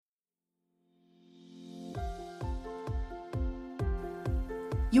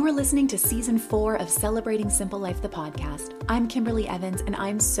You are listening to Season 4 of Celebrating Simple Life, the podcast. I'm Kimberly Evans, and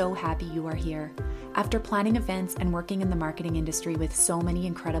I'm so happy you are here. After planning events and working in the marketing industry with so many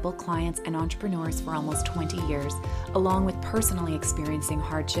incredible clients and entrepreneurs for almost 20 years, along with personally experiencing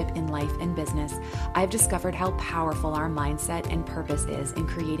hardship in life and business, I've discovered how powerful our mindset and purpose is in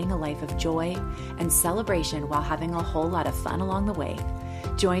creating a life of joy and celebration while having a whole lot of fun along the way.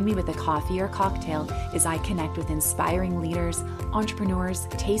 Join me with a coffee or cocktail as I connect with inspiring leaders, entrepreneurs,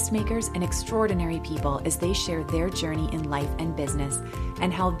 tastemakers, and extraordinary people as they share their journey in life and business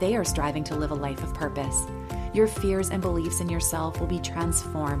and how they are striving to live a life of purpose. Your fears and beliefs in yourself will be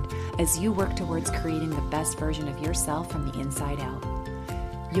transformed as you work towards creating the best version of yourself from the inside out.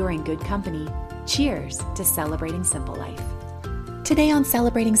 You're in good company. Cheers to Celebrating Simple Life. Today on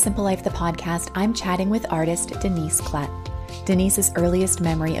Celebrating Simple Life, the podcast, I'm chatting with artist Denise Klett. Denise's earliest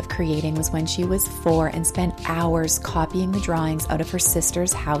memory of creating was when she was 4 and spent hours copying the drawings out of her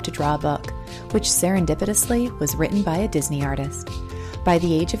sister's How to Draw book, which serendipitously was written by a Disney artist. By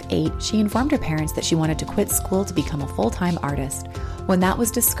the age of 8, she informed her parents that she wanted to quit school to become a full-time artist. When that was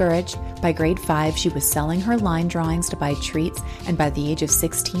discouraged, by grade 5, she was selling her line drawings to buy treats, and by the age of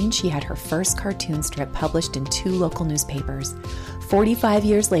 16, she had her first cartoon strip published in 2 local newspapers. 45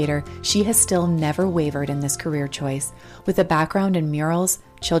 years later, she has still never wavered in this career choice. With a background in murals,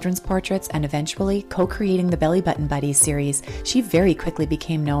 children's portraits, and eventually co-creating the Belly Button Buddies series, she very quickly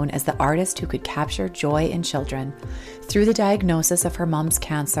became known as the artist who could capture joy in children. Through the diagnosis of her mom's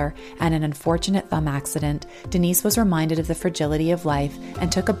cancer and an unfortunate thumb accident, Denise was reminded of the fragility of life and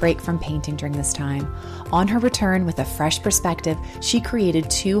took a break from painting during this time. On her return with a fresh perspective, she created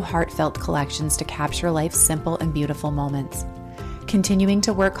 2 heartfelt collections to capture life's simple and beautiful moments. Continuing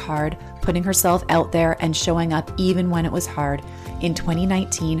to work hard, putting herself out there, and showing up even when it was hard, in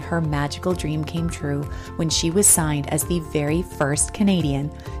 2019, her magical dream came true when she was signed as the very first Canadian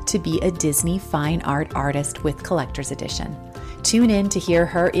to be a Disney Fine Art Artist with Collector's Edition. Tune in to hear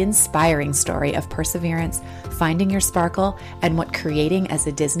her inspiring story of perseverance, finding your sparkle, and what creating as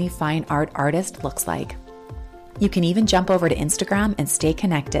a Disney Fine Art Artist looks like. You can even jump over to Instagram and stay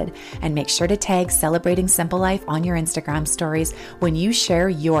connected, and make sure to tag Celebrating Simple Life on your Instagram stories when you share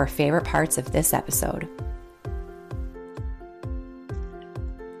your favorite parts of this episode.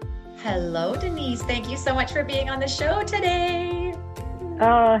 Hello, Denise. Thank you so much for being on the show today.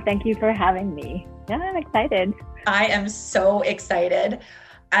 Oh, thank you for having me. Yeah, I'm excited. I am so excited.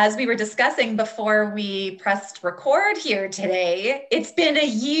 As we were discussing before we pressed record here today, it's been a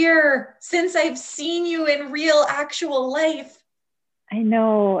year since I've seen you in real, actual life. I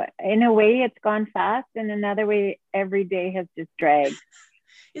know. In a way, it's gone fast. In another way, every day has just dragged.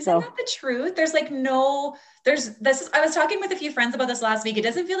 Isn't that the truth? There's like I was talking with a few friends about this last week. It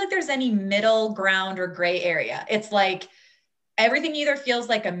doesn't feel like there's any middle ground or gray area. It's like everything either feels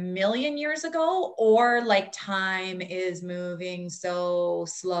like a million years ago or like time is moving so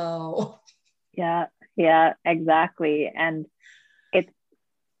slow. Yeah, exactly. And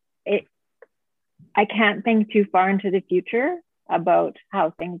I can't think too far into the future about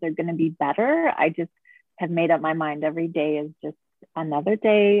how things are going to be better. I just have made up my mind every day is just another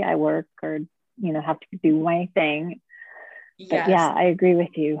day. I work or, have to do my thing. Yes. But yeah, I agree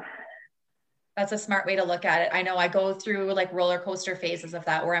with you. That's a smart way to look at it. I know I go through like roller coaster phases of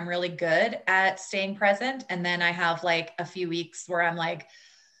that where I'm really good at staying present. And then I have like a few weeks where I'm like,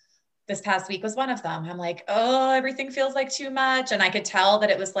 this past week was one of them. I'm like, oh, everything feels like too much. And I could tell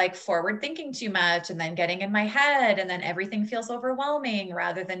that it was like forward thinking too much and then getting in my head. And then everything feels overwhelming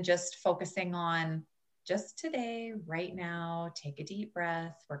rather than just focusing on just today, right now, take a deep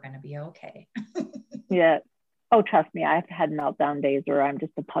breath. We're going to be okay. Yeah. Oh, trust me, I've had meltdown days where I'm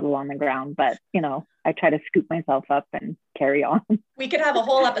just a puddle on the ground, but I try to scoop myself up and carry on. We could have a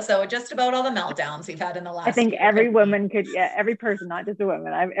whole episode just about all the meltdowns we've had in the last I think year. Every woman could, every person, not just a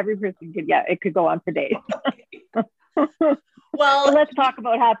woman, every person could, it could go on for days. Well, so let's talk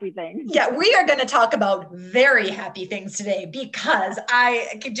about happy things. Yeah, we are going to talk about very happy things today because I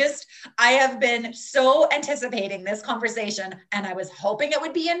have been so anticipating this conversation and I was hoping it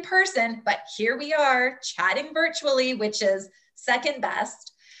would be in person, but here we are chatting virtually, which is second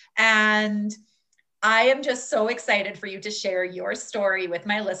best. And I am just so excited for you to share your story with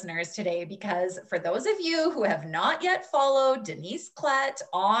my listeners today, because for those of you who have not yet followed Denise Klett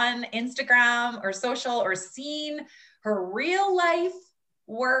on Instagram or social or seen her real life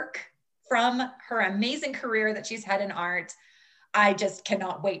work from her amazing career that she's had in art, I just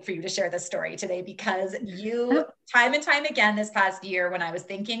cannot wait for you to share this story today, because you, time and time again this past year, when I was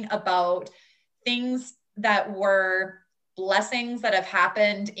thinking about things that were blessings that have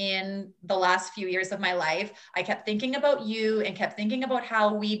happened in the last few years of my life, I kept thinking about you and kept thinking about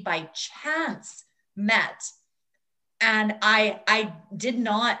how we by chance met. And I did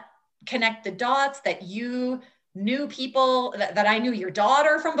not connect the dots that you knew people, that I knew your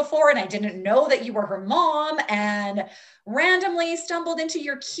daughter from before, and I didn't know that you were her mom, and randomly stumbled into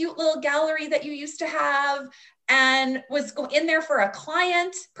your cute little gallery that you used to have, and was in there for a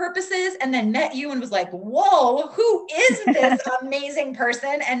client purposes, and then met you and was like, whoa, who is this amazing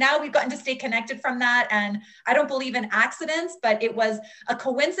person? And now we've gotten to stay connected from that. And I don't believe in accidents, but it was a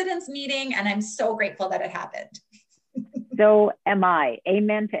coincidence meeting, and I'm so grateful that it happened. So am I.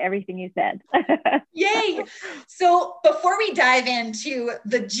 Amen to everything you said. Yay. So before we dive into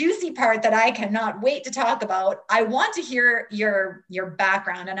the juicy part that I cannot wait to talk about, I want to hear your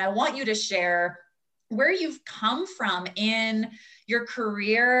background, and I want you to share where you've come from in your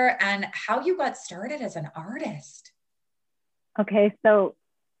career and how you got started as an artist. Okay. So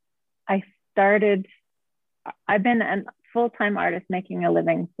I've been a full-time artist making a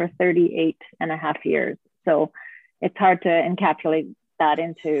living for 38 and a half years. So it's hard to encapsulate that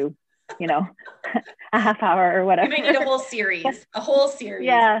into, a half hour or whatever. You might need a whole series,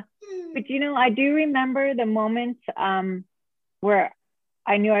 Yeah. But, I do remember the moment where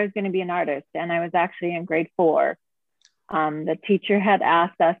I knew I was going to be an artist, and I was actually in grade 4. The teacher had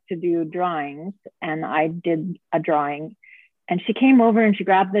asked us to do drawings, and I did a drawing, and she came over and she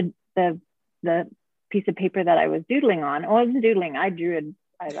grabbed the piece of paper that I was doodling on. Oh, I wasn't doodling. I drew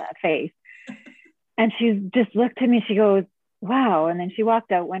a face. And she just looked at me, she goes, wow. And then she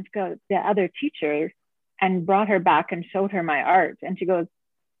walked out, went to go to the other teacher and brought her back and showed her my art. And she goes,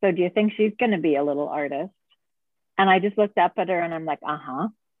 so do you think she's going to be a little artist? And I just looked up at her and I'm like, uh-huh.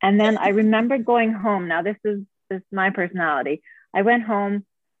 And then I remember going home. Now this is my personality. I went home,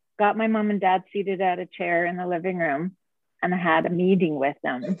 got my mom and dad seated at a chair in the living room, and I had a meeting with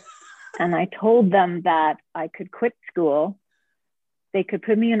them. And I told them that I could quit school. They could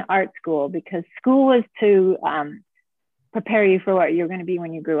put me in art school, because school was to prepare you for what you're going to be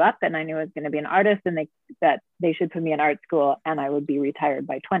when you grew up. And I knew I was going to be an artist, and that they should put me in art school, and I would be retired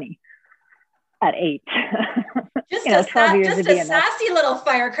by 20 at 8. Just 12 years just a sassy little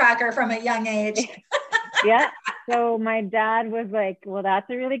firecracker from a young age. Yeah. So my dad was like, well, that's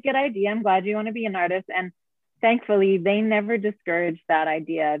a really good idea. I'm glad you want to be an artist. And thankfully, they never discouraged that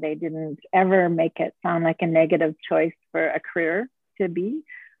idea. They didn't ever make it sound like a negative choice for a career to be,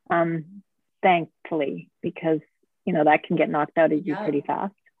 thankfully, because that can get knocked out of you pretty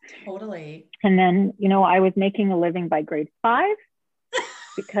fast. Totally. And then I was making a living by grade 5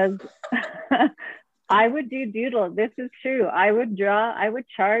 because I would do doodle. This is true. I would draw. I would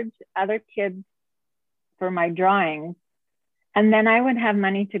charge other kids for my drawings, and then I would have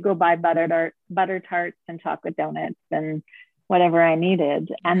money to go buy butter tarts and chocolate donuts and whatever I needed.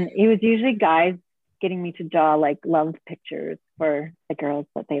 And it was usually guys getting me to draw like love pictures for the girls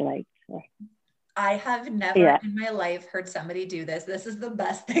that they liked. So, I have never in my life heard somebody do this. This is the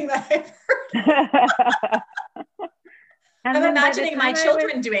best thing that I've heard. I'm imagining my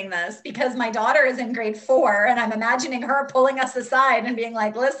children doing this, because my daughter is in grade 4, and I'm imagining her pulling us aside and being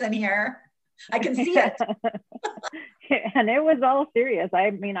like, listen here, I can see it. And it was all serious. I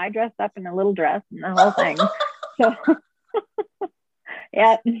mean, I dressed up in a little dress and the whole thing. So,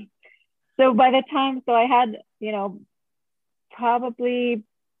 yeah. So by the time, I had, probably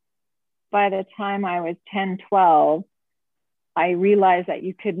by the time I was 10, 12, I realized that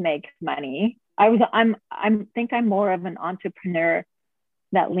you could make money. I think I'm more of an entrepreneur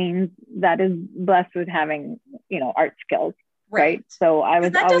that is blessed with having, art skills. Right. So I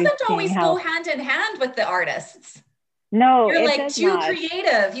was that doesn't always go hand in hand with the artists. No, you're like too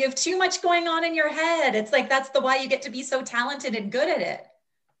creative. You have too much going on in your head. It's like, that's why you get to be so talented and good at it.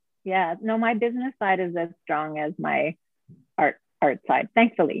 Yeah, no, my business side is as strong as my art side,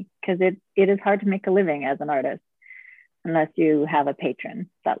 thankfully, because it is hard to make a living as an artist unless you have a patron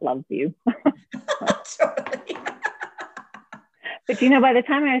that loves you. Totally. But by the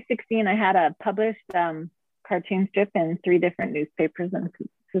time I was 16, I had a published cartoon strip in 3 different newspapers in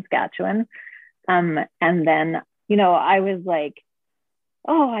Saskatchewan. And then, I was like,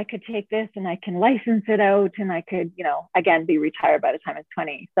 oh, I could take this and I can license it out, and I could, again, be retired by the time I was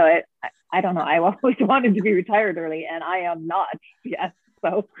 20. So I don't know. I always wanted to be retired early, and I am not yet.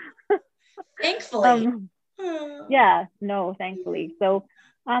 So thankfully. Thankfully. So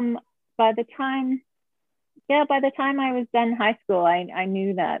by the time I was done high school, I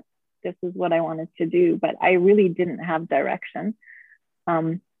knew that this is what I wanted to do, but I really didn't have direction.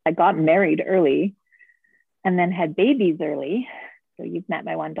 I got married early and then had babies early. So you've met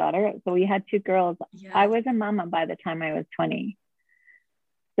my one daughter. So we had two girls. Yes. I was a mama by the time I was 20.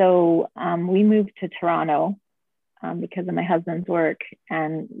 So we moved to Toronto because of my husband's work,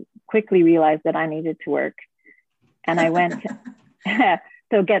 and quickly realized that I needed to work. And I went,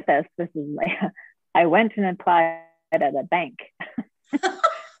 so get this, I went and applied at a bank.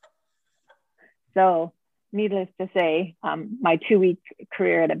 So needless to say, my 2-week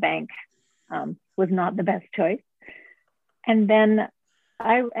career at a bank was not the best choice. And then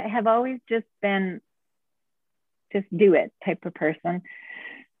I have always just been just do it type of person.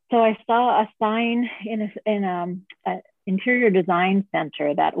 So I saw a sign in an interior design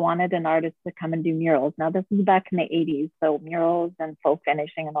center that wanted an artist to come and do murals. Now this is back in the 80s. So murals and faux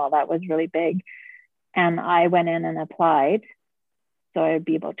finishing and all that was really big. And I went in and applied. So I'd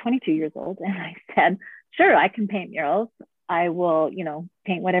be about 22 years old. And I said, sure, I can paint murals. I will,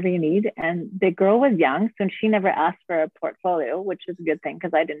 paint whatever you need. And the girl was young, so she never asked for a portfolio, which is a good thing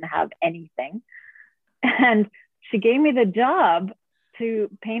because I didn't have anything. And she gave me the job to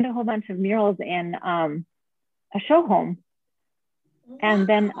paint a whole bunch of murals in a show home. Wow. And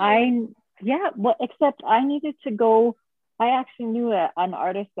then except I needed to go. I actually knew an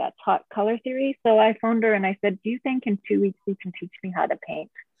artist that taught color theory. So I phoned her and I said, do you think in 2 weeks you can teach me how to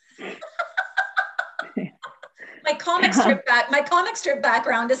paint? My comic strip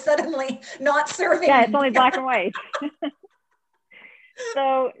background is suddenly not serving. Yeah, it's only black and white.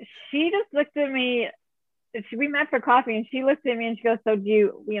 So she just looked at me. We met for coffee and she looked at me and she goes, so do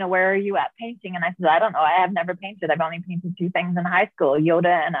you, where are you at painting? And I said, I don't know. I have never painted. I've only painted 2 things in high school,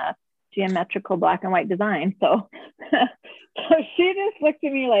 Yoda and a geometrical black and white design. So, so she just looked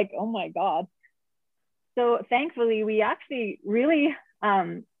at me like, oh my God. So thankfully we actually really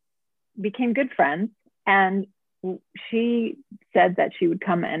became good friends, and she said that she would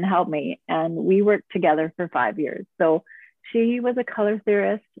come and help me, and we worked together for 5 years. So she was a color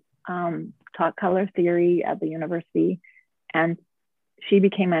theorist, taught color theory at the university, and she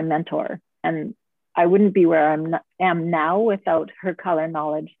became my mentor. And I wouldn't be where I am now without her color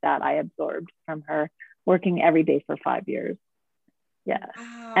knowledge that I absorbed from her working every day for 5 years. Yeah.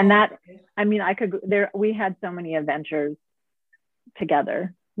 Wow. And that, we had so many adventures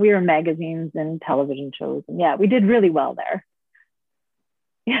together. We were in magazines and television shows. And yeah, we did really well there.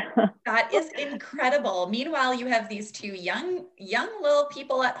 Yeah. That is incredible. Meanwhile, you have these 2 young little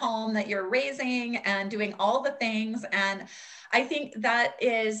people at home that you're raising and doing all the things. And I think that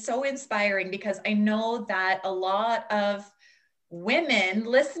is so inspiring, because I know that a lot of women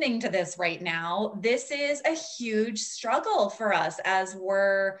listening to this right now, this is a huge struggle for us as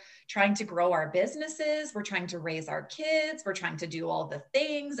we're trying to grow our businesses, we're trying to raise our kids, we're trying to do all the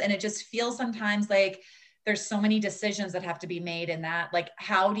things. And it just feels sometimes like there's so many decisions that have to be made in that. Like,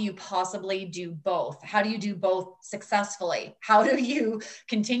 how do you possibly do both? How do you do both successfully? How do you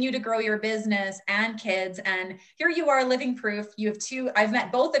continue to grow your business and kids? And here you are, living proof. You have 2, I've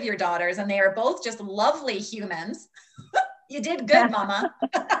met both of your daughters, and they are both just lovely humans. You did good, Mama.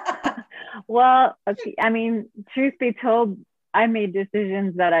 Well, truth be told, I made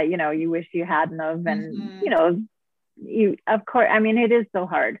decisions that you wish you hadn't have. And, of course, it is so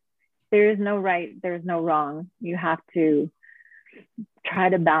hard. There is no right, there's no wrong. You have to try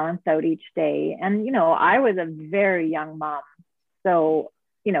to balance out each day. And, I was a very young mom. So,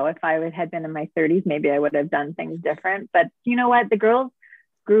 if I had been in my 30s, maybe I would have done things different. But you know what? The girls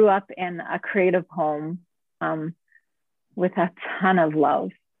grew up in a creative home with a ton of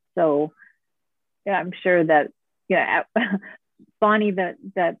love. So yeah, I'm sure that, Bonnie,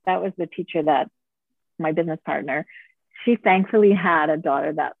 that was the teacher, that my business partner, she thankfully had a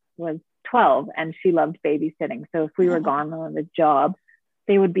daughter that was 12 and she loved babysitting. So if we were gone on the job,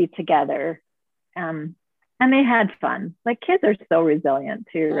 they would be together. And they had fun. Like, kids are so resilient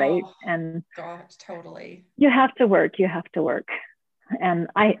too, right? And God, totally. You have to work. And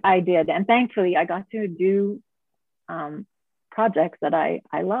I did. And thankfully I got to do projects that I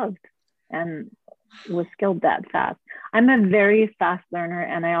loved and was skilled that fast. I'm a very fast learner,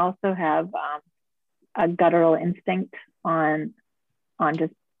 and I also have a guttural instinct on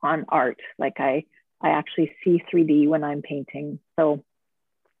art. Like I actually see 3D when I'm painting. So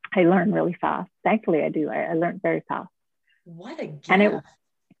I learn really fast. Thankfully I do. I learned very fast. What a gift. And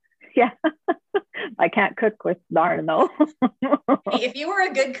yeah. I can't cook with darn though. Hey, if you were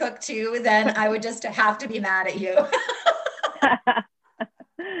a good cook too, then I would just have to be mad at you.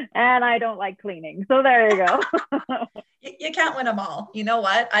 And I don't like cleaning. So there you go. You can't win them all. You know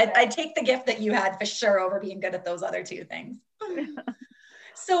what? I'd take the gift that you had for sure over being good at those other 2 things.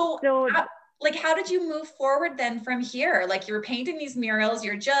 So like, how did you move forward then from here? Like, you're painting these murals,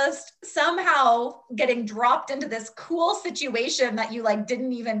 you're just somehow getting dropped into this cool situation that you like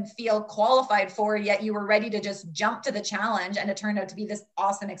didn't even feel qualified for, yet you were ready to just jump to the challenge, and it turned out to be this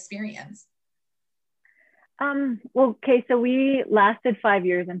awesome experience. Well, okay, so we lasted 5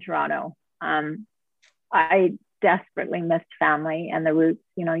 years in Toronto. I desperately missed family and the roots.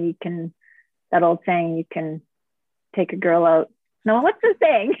 You know, you can, that old saying, you can take a girl out. No, what's the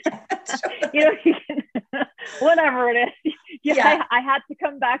saying? You know, you can, whatever it is. Yeah. I had to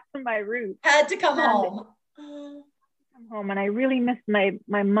come back to my roots. Had to come home. Come home, and I really missed my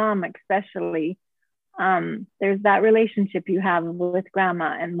mom, especially. There's that relationship you have with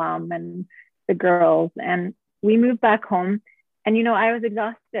grandma and mom and the girls, and we moved back home. And you know, I was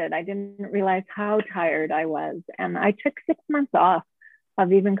exhausted. I didn't realize how tired I was, and I took 6 months off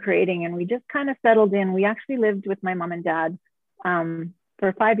of even creating, and we just kind of settled in. We actually lived with my mom and dad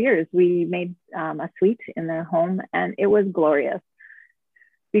for 5 years. We made a suite in their home, and it was glorious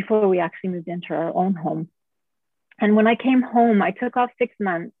before we actually moved into our own home. And when I came home, I took off 6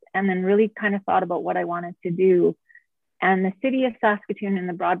 months and then really kind of thought about what I wanted to do. And the city of Saskatoon and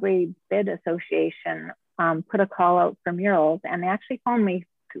the Broadway Bid Association put a call out for murals, and they actually phoned me.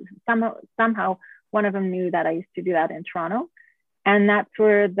 Somehow one of them knew that I used to do that in Toronto, and that's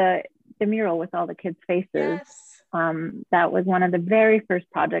where the mural with all the kids' faces. Yes. That was one of the very first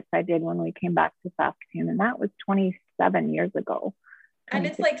projects I did when we came back to Saskatoon, and that was 27 years ago. And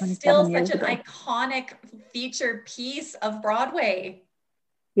it's like still such an iconic feature piece of Broadway.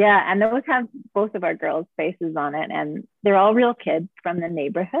 Yeah, and those have both of our girls' faces on it, and they're all real kids from the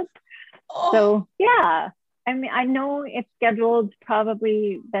neighborhood. Oh. So yeah, I mean, I know it's scheduled,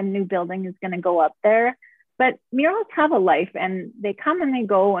 probably the new building is going to go up there, but murals have a life, and they come and they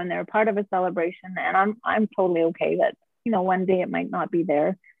go, and they're part of a celebration. And I'm totally okay that, you know, one day it might not be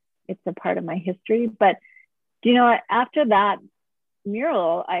there. It's a part of my history. But, you know, after that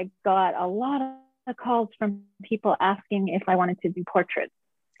mural, I got a lot of calls from people asking if I wanted to do portraits.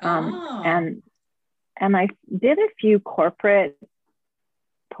 And I did a few corporate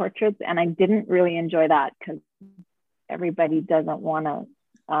portraits, and I didn't really enjoy that because everybody doesn't want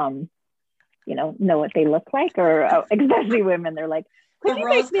to, you know what they look like, or especially women. They're like, the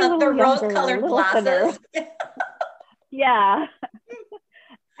rose-colored glasses. Yeah.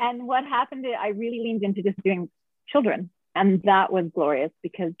 And what happened, I really leaned into just doing children, and that was glorious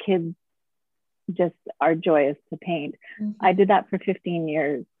because kids just are joyous to paint. Mm-hmm. I did that for 15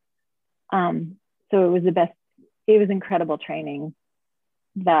 years. So it was the best. It was incredible training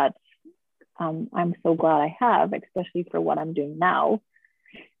that I'm so glad I have, especially for what I'm doing now.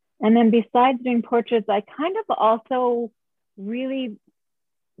 And then besides doing portraits, I kind of also really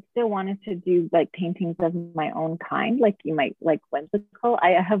still wanted to do like paintings of my own kind, like you might like whimsical.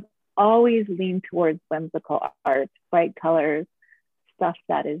 I have always leaned towards whimsical art, bright colors, stuff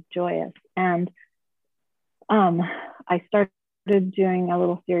that is joyous. And I started doing a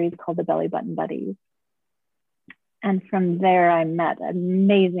little series called the Belly Button Buddies. And from there, I met an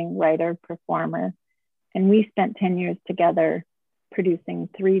amazing writer, performer, and we spent 10 years together producing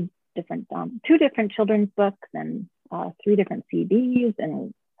two different children's books and 3 different CDs,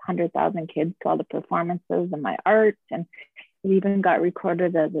 and 100,000 kids saw the performances and my art. And it even got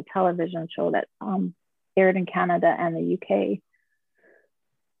recorded as a television show that aired in Canada and the UK.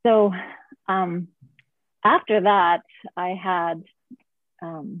 So after that, I had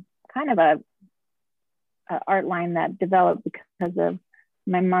kind of a art line that developed because of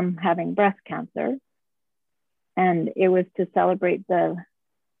my mom having breast cancer. And it was to celebrate the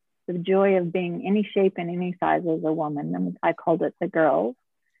joy of being any shape and any size as a woman. And I called it The Girls.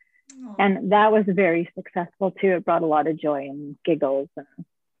 Aww. And that was very successful too. It brought a lot of joy and giggles,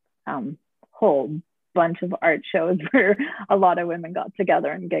 and whole bunch of art shows where a lot of women got together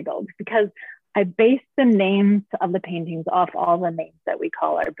and giggled, because I based the names of the paintings off all the names that we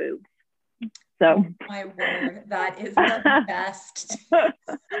call our boobs. So, oh my word, that is the best.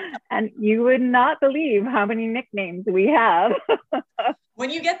 And you would not believe how many nicknames we have. When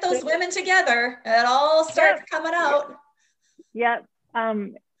you get those women together, it all starts coming out. Yeah.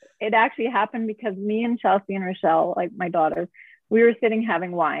 It actually happened because me and Chelsea and Rochelle, like my daughter, we were sitting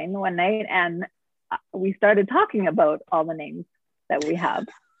having wine one night, and we started talking about all the names that we have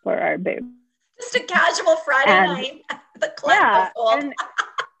for our boobs. Just a casual Friday night. The and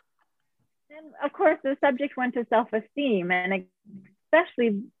of course, the subject went to self-esteem, and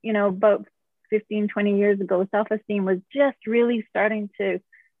especially, you know, about 15, 20 years ago, self-esteem was just really starting to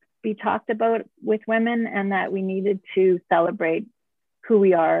be talked about with women, and that we needed to celebrate who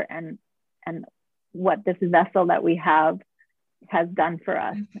we are and what this vessel that we have has done for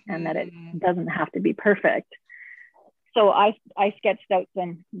us, and that it Mm-hmm. doesn't have to be perfect. So I sketched out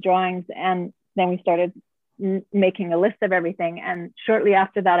some drawings, and then we started making a list of everything. And shortly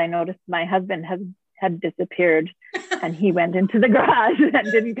after that, I noticed my husband had disappeared, and he went into the garage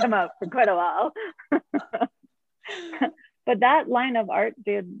and didn't come out for quite a while. But that line of art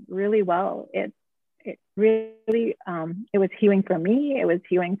did really well. It really, it was healing for me. It was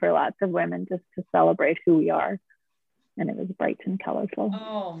healing for lots of women, just to celebrate who we are. And it was bright and colorful.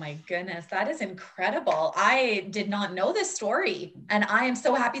 Oh my goodness, that is incredible. I did not know this story, and I am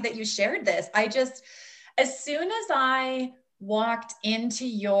so happy that you shared this. As soon as I walked into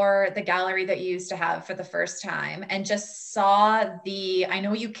the gallery that you used to have for the first time and just saw I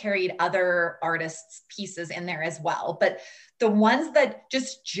know you carried other artists' pieces in there as well, but the ones that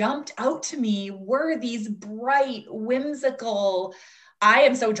just jumped out to me were these bright, whimsical. I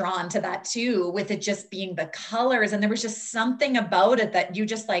am so drawn to that too, with it just being the colors. And there was just something about it that you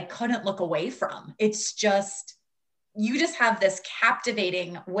just like couldn't look away from. It's just, you just have this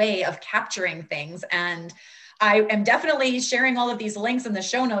captivating way of capturing things. And I am definitely sharing all of these links in the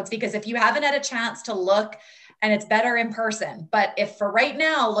show notes, because if you haven't had a chance to look, and it's better in person, but if for right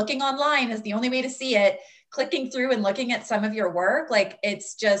now, looking online is the only way to see it, clicking through and looking at some of your work, like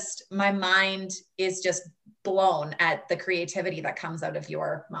it's just, my mind is just blown at the creativity that comes out of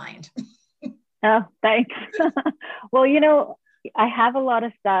your mind. Oh, thanks. Well, you know, I have a lot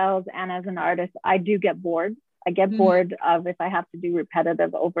of styles, and as an artist, I do get bored. I get bored of if I have to do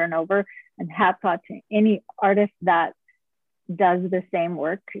repetitive over and over, and hats off to any artist that does the same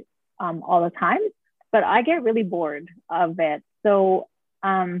work all the time. But I get really bored of it. So,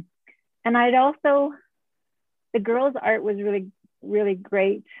 and I'd also, the girls' art was really, really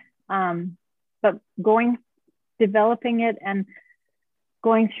great. But developing it and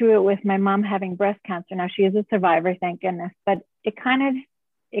going through it with my mom having breast cancer. Now she is a survivor, thank goodness, but it kind of,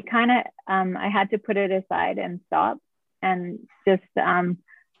 I had to put it aside and stop and just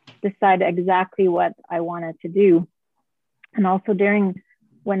decide exactly what I wanted to do. And also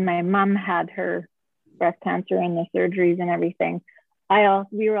when my mom had her breast cancer and the surgeries and everything,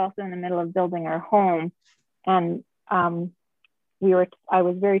 we were also in the middle of building our home, and I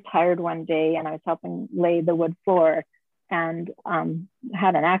was very tired one day, and I was helping lay the wood floor, and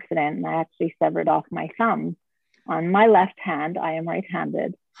had an accident, and I actually severed off my thumb on my left hand. I am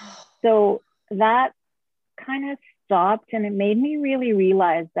right-handed. So that kind of stopped, and it made me really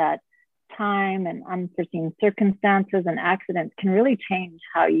realize that time and unforeseen circumstances and accidents can really change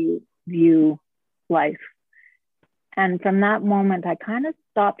how you view life. And from that moment, I kind of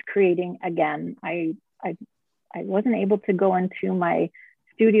stopped creating again. I wasn't able to go into my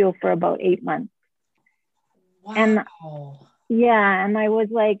studio for about 8 months. Wow. And yeah, and I was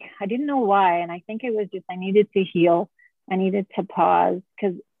like, I didn't know why. And I think it was just, I needed to heal. I needed to pause,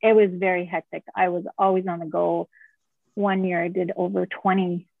 because it was very hectic. I was always on the go. One year I did over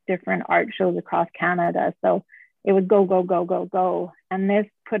 20 different art shows across Canada. So it would go, go, go, go, go. And this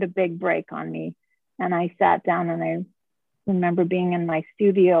put a big break on me. And I sat down, and I remember being in my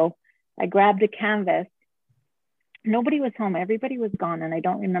studio. I grabbed a canvas. Nobody was home. Everybody was gone. And I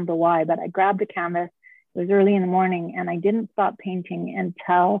don't remember why, but I grabbed a canvas. It was early in the morning, and I didn't stop painting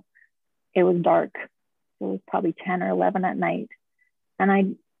until it was dark. So it was probably 10 or 11 at night.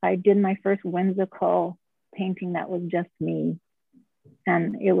 And I did my first whimsical painting that was just me.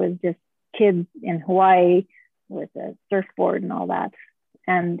 And it was just kids in Hawaii with a surfboard and all that.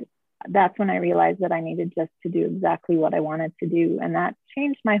 And that's when I realized that I needed just to do exactly what I wanted to do. And that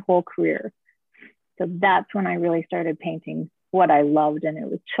changed my whole career. So that's when I really started painting what I loved. And it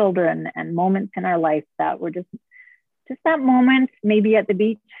was children and moments in our life that were just that moment, maybe at the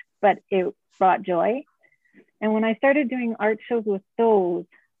beach, but it brought joy. And when I started doing art shows with those,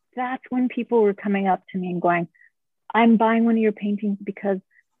 that's when people were coming up to me and going, I'm buying one of your paintings because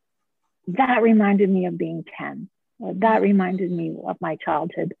that reminded me of being 10, or that reminded me of my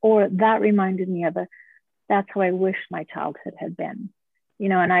childhood, or that reminded me of that's how I wish my childhood had been,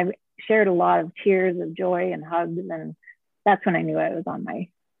 and I shared a lot of tears of joy and hugs. And that's when I knew I was on my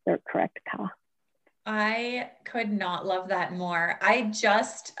correct path. I could not love that more. I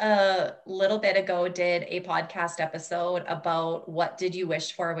just a little bit ago did a podcast episode about what did you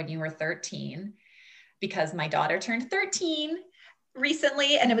wish for when you were 13, because my daughter turned 13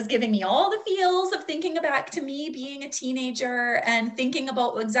 recently, and it was giving me all the feels of thinking back to me being a teenager and thinking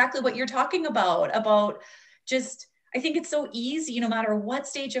about exactly what you're talking about just, I think it's so easy, no matter what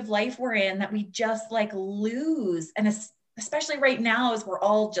stage of life we're in, that we just like lose. And especially right now, as we're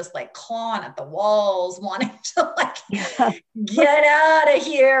all just like clawing at the walls, wanting to like get out of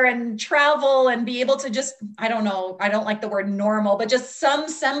here and travel and be able to just, I don't know, I don't like the word normal, but just some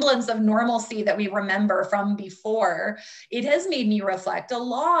semblance of normalcy that we remember from before. It has made me reflect a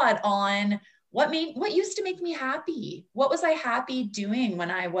lot on what used to make me happy. What was I happy doing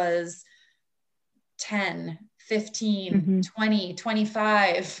when I was 10, 15, 20,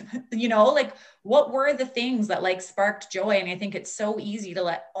 25, like what were the things that like sparked joy? And I think it's so easy to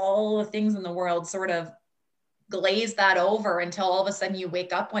let all the things in the world sort of glaze that over until all of a sudden you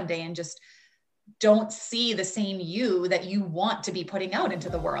wake up one day and just don't see the same you that you want to be putting out into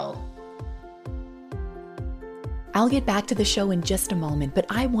the world. I'll get back to the show in just a moment, but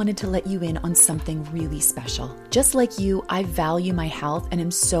I wanted to let you in on something really special. Just like you, I value my health and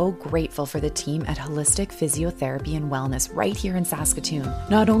am so grateful for the team at Holistic Physiotherapy and Wellness right here in Saskatoon.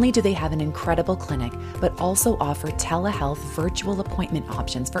 Not only do they have an incredible clinic, but also offer telehealth virtual appointment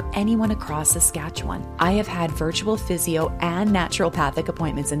options for anyone across Saskatchewan. I have had virtual physio and naturopathic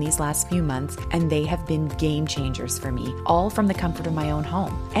appointments in these last few months, and they have been game changers for me, all from the comfort of my own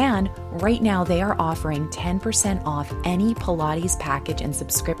home. And right now they are offering 10% off any Pilates package and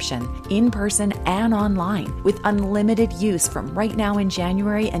subscription, in person and online, with unlimited use from right now in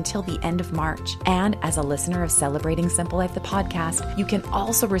January until the end of March. And as a listener of Celebrating Simple Life, the podcast, you can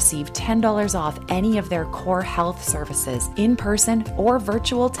also receive $10 off any of their core health services, in person or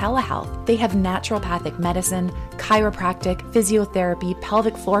virtual telehealth. They have naturopathic medicine, chiropractic, physiotherapy,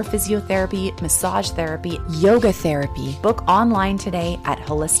 pelvic floor physiotherapy, massage therapy, yoga therapy. Book online today at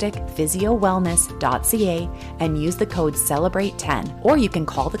holisticphysiowellness.ca and use the code CELEBRATE10, or you can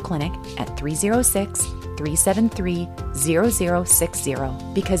call the clinic at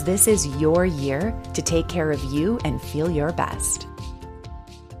 306-373-0060, because this is your year to take care of you and feel your best.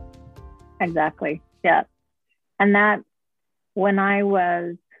 Exactly. Yeah. And that, when I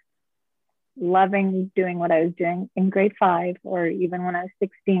was loving doing what I was doing in grade 5, or even when I was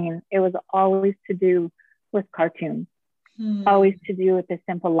 16, it was always to do with cartoons, always to do with a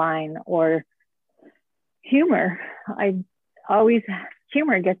simple line or humor.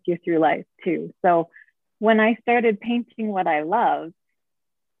 Humor gets you through life too. So when I started painting what I loved,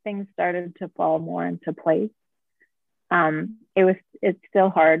 things started to fall more into place. It's still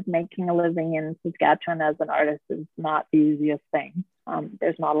hard. Making a living in Saskatchewan as an artist is not the easiest thing.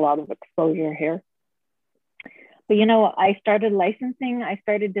 There's not a lot of exposure here. But I started licensing. I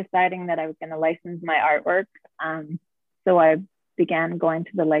started deciding that I was going to license my artwork. So I began going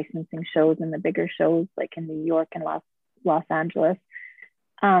to the licensing shows and the bigger shows like in New York and Los Angeles,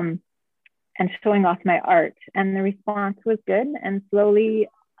 and showing off my art. And the response was good. And slowly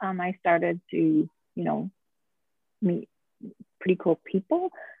I started to, meet pretty cool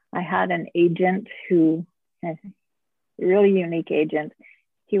people. I had an agent a really unique agent.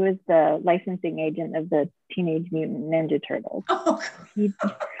 He was the licensing agent of the Teenage Mutant Ninja Turtles. He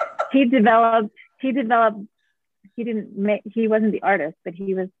wasn't the artist, but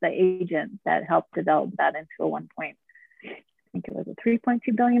he was the agent that helped develop that into a I think it was a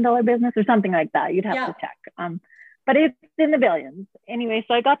 $3.2 billion business or something like that. You'd have to check. But it's in the billions. Anyway,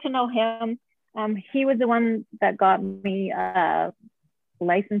 so I got to know him. He was the one that got me a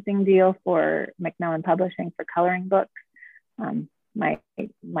licensing deal for Macmillan Publishing for coloring books. My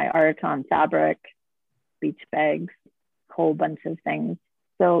art on fabric, beach bags, a whole bunch of things.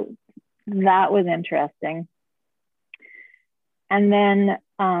 So that was interesting. And then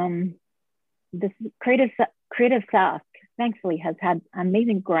this Creative Sask, thankfully, has had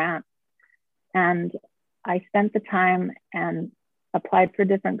amazing grants. And I spent the time and applied for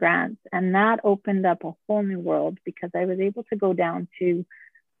different grants. And that opened up a whole new world, because I was able to go down to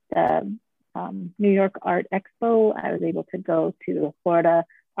the New York Art Expo. I was able to go to the Florida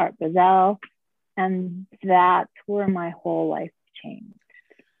Art Basel. And that's where my whole life changed.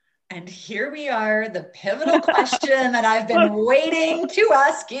 And here we are, the pivotal question that I've been waiting to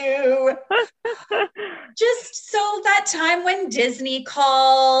ask you. Just so that time when Disney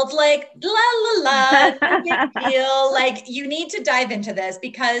called, like, no big deal. Like, you need to dive into this,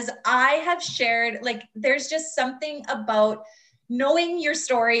 because I have shared, like, there's just something about knowing your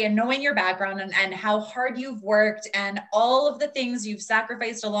story and knowing your background and how hard you've worked and all of the things you've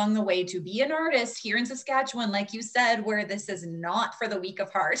sacrificed along the way to be an artist here in Saskatchewan, like you said, where this is not for the weak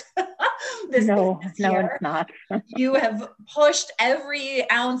of heart. No, it's not. You have pushed every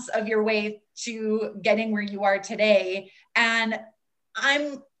ounce of your way to getting where you are today. And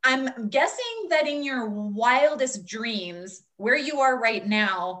I'm guessing that in your wildest dreams, where you are right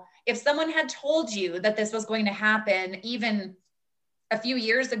now, if someone had told you that this was going to happen, even a few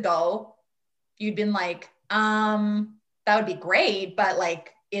years ago, you'd been like, that would be great, but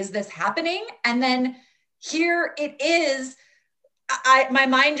like, is this happening? And then here it is. My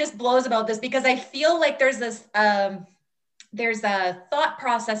mind just blows about this because I feel like there's a thought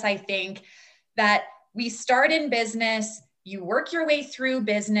process, I think, that we start in business, you work your way through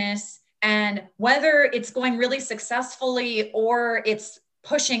business, and whether it's going really successfully or it's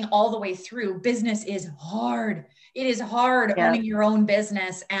pushing all the way through, business is hard. It is hard owning your own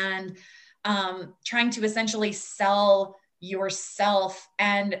business and trying to essentially sell yourself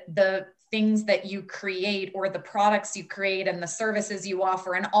and the things that you create or the products you create and the services you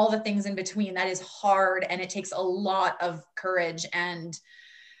offer and all the things in between. That is hard. And it takes a lot of courage and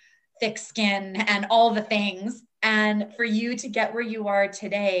thick skin and all the things. And for you to get where you are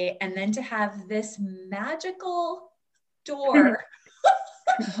today, and then to have this magical door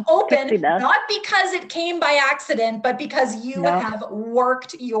open, not because it came by accident, but because you have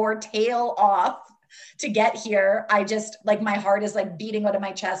worked your tail off to get here. I just, like, my heart is like beating out of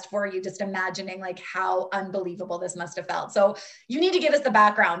my chest for you, just imagining like how unbelievable this must have felt. So you need to give us the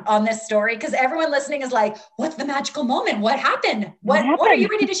background on this story, because everyone listening is like, what's the magical moment? What happened? What are you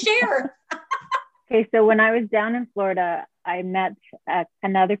ready to share? Okay, so when I was down in Florida, I met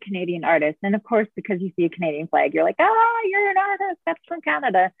another Canadian artist. And of course, because you see a Canadian flag, you're like, you're an artist, that's from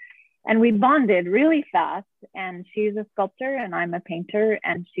Canada. And we bonded really fast. And she's a sculptor and I'm a painter,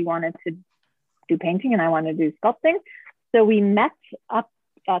 and she wanted to do painting and I wanted to do sculpting. So we met up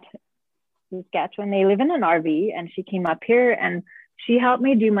at Saskatchewan. They live in an RV, and she came up here and she helped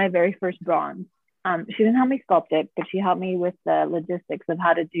me do my very first bronze. She didn't help me sculpt it, but she helped me with the logistics of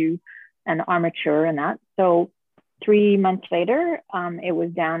how to do an armature and that. So 3 months later, it was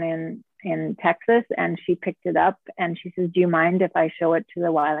down in Texas, and she picked it up and she says, do you mind if I show it to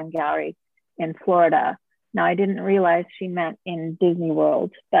the Wyland Gallery in Florida? Now, I didn't realize she meant in Disney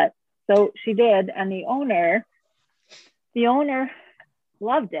World, but so she did. And the owner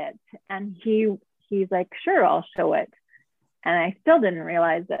loved it. And he's like, sure, I'll show it. And I still didn't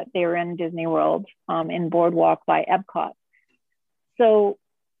realize that they were in Disney World, in Boardwalk by Epcot. So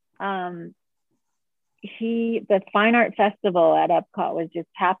the Fine Art Festival at Epcot was just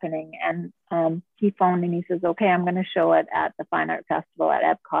happening. And he phoned and he says, okay, I'm going to show it at the Fine Art Festival at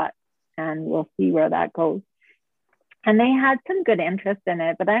Epcot, and we'll see where that goes. And they had some good interest in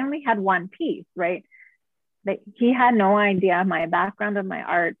it, but I only had one piece, right? He had no idea my background of my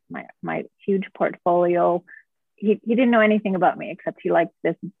art, my huge portfolio. He didn't know anything about me, except he liked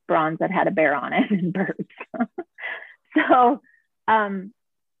this bronze that had a bear on it and birds. So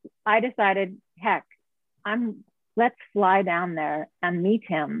I decided, heck, let's fly down there and meet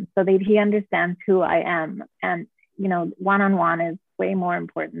him so that he understands who I am. And, one-on-one is way more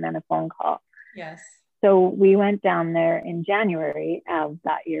important than a phone call. Yes. So we went down there in January of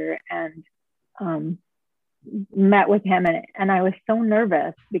that year and met with him. And I was so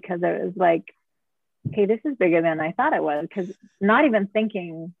nervous because it was like, okay, this is bigger than I thought it was, because not even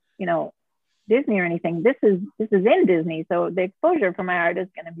thinking, Disney or anything. This is in Disney. So the exposure for my art is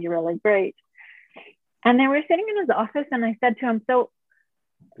going to be really great. And then we're sitting in his office and I said to him, so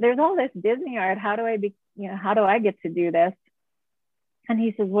there's all this Disney art. How do I get to do this? And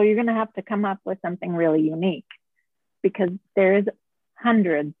he says, well, you're going to have to come up with something really unique, because there's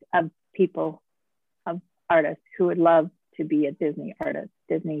hundreds of people, of artists who would love to be a Disney artist,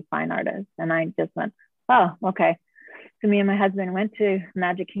 Disney fine artist. And I just went, oh, okay. So me and my husband went to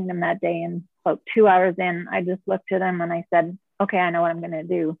Magic Kingdom that day, and about 2 hours in, I just looked at him and I said, okay, I know what I'm going to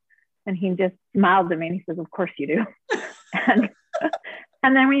do. And he just smiled at me and he says, of course you do.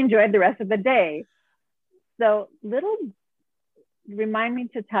 and then we enjoyed the rest of the day. So remind me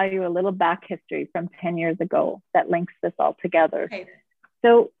to tell you a little back history from 10 years ago that links this all together. Okay.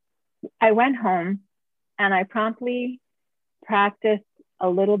 So I went home and I promptly practiced a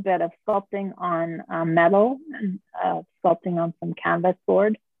little bit of sculpting on metal and sculpting on some canvas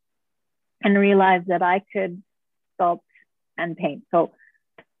board, and realized that I could sculpt and paint. So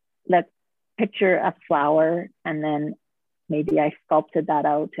let's picture a flower, and then maybe I sculpted that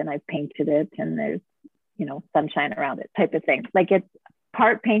out and I painted it, and there's sunshine around it, type of thing. Like, it's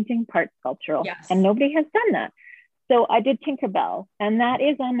part painting, part sculptural. Yes. And nobody has done that. So I did Tinkerbell, and that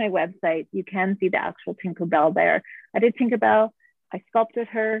is on my website. You can see the actual Tinkerbell there. I did Tinkerbell. I sculpted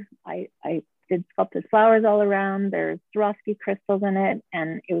her. I did sculpted flowers all around. There's Swarovski crystals in it,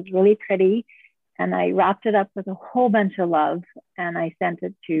 and it was really pretty. And I wrapped it up with a whole bunch of love, and I sent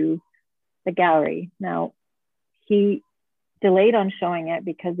it to the gallery. Now, he delayed on showing it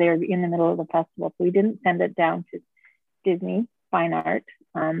because they were in the middle of the festival. So we didn't send it down to Disney Fine Art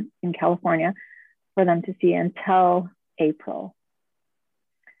in California for them to see until April.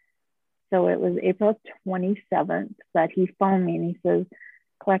 So it was April 27th that he phoned me and he says,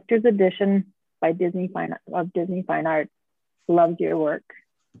 Collector's Edition by Disney Fine Arts loves your work.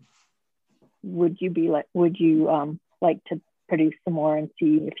 Would you like to produce some more and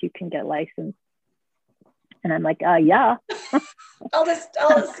see if you can get licensed? And I'm like, yeah. I'll just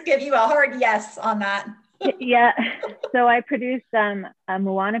give you a hard yes on that. Yeah. So I produced a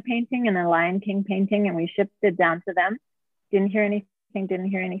Moana painting and a Lion King painting, and we shipped it down to them. Didn't hear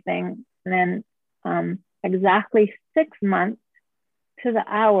anything. And then exactly 6 months to the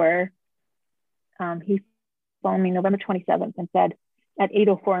hour, he phoned me November 27th and said at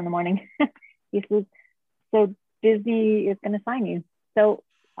 8:04 in the morning, he says, so Disney is going to sign you. So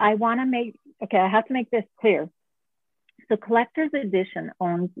I have to make this clear. So Collector's Edition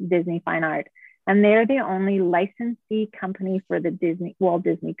owns Disney Fine Art, and they're the only licensee company for the Walt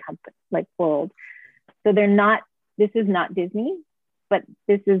Disney Company, like world. So this is not Disney, but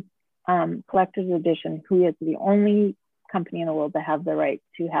this is Collector's Edition, who is the only company in the world to have the right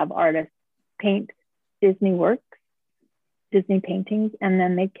to have artists paint Disney works, Disney paintings, and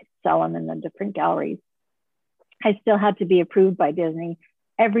then they could sell them in the different galleries. I still had to be approved by Disney.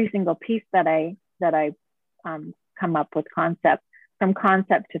 Every single piece that I come up with from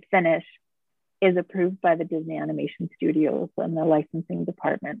concept to finish is approved by the Disney Animation Studios and the licensing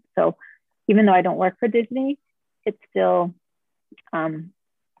department. So even though I don't work for Disney, it's still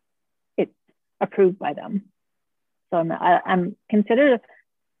it's approved by them. So I'm considered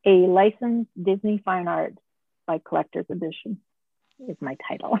a licensed Disney Fine Art by Collector's Edition is my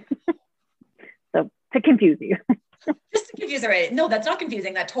title. So to confuse you. Just to confuse, right? No, that's not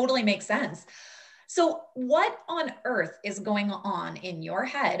confusing. That totally makes sense. So what on earth is going on in your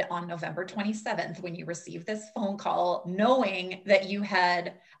head on November 27th when you received this phone call, knowing that you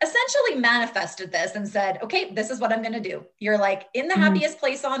had essentially manifested this and said, okay, this is what I'm going to do. You're like in the happiest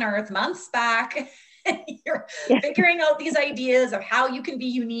place on earth months back. You're figuring out these ideas of how you can be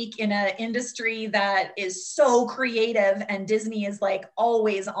unique in an industry that is so creative, and Disney is like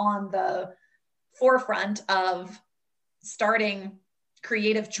always on the forefront of starting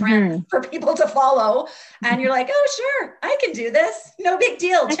creative trends for people to follow. And you're like, oh, sure, I can do this. No big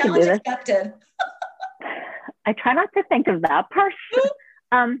deal. Challenge accepted. I try not to think of that part.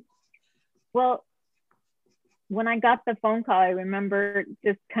 Well, when I got the phone call, I remember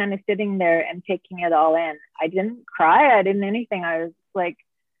just kind of sitting there and taking it all in. I didn't cry. I didn't anything. I was like,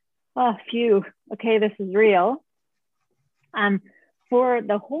 oh, phew. Okay, this is real. For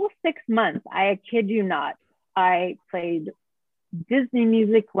the whole 6 months, I kid you not, I played Disney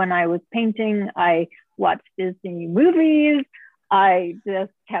music when I was painting. I watched Disney movies. I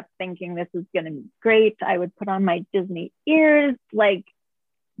just kept thinking this is going to be great. I would put on my Disney ears, like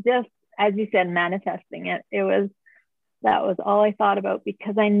just as you said, manifesting it. That was all I thought about,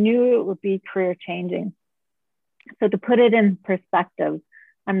 because I knew it would be career changing. So to put it in perspective,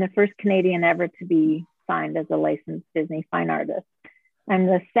 I'm the first Canadian ever to be signed as a licensed Disney fine artist. I'm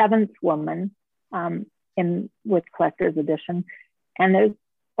the 7th woman with Collector's Edition, and there's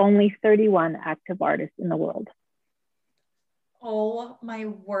only 31 active artists in the world. Oh my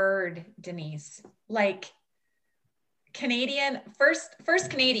word, Denise. Like Canadian, first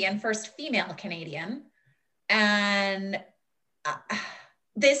Canadian, first female Canadian. And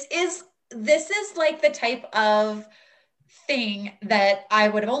this is like the type of thing that I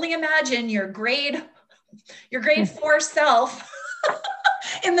would only imagine your grade 4 self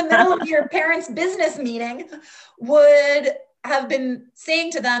in the middle of your parents' business meeting would have been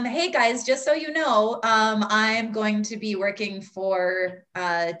saying to them, hey guys, just so you know, I'm going to be working for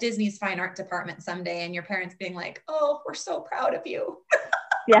Disney's fine art department someday. And your parents being like, oh, we're so proud of you.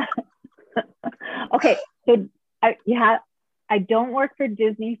 Yeah. Okay. So I don't work for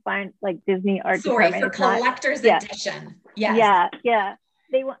Disney Disney art department. For Collector's Edition. Yes. Yeah.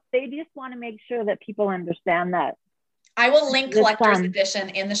 They just want to make sure that people understand that. I will link Collector's Edition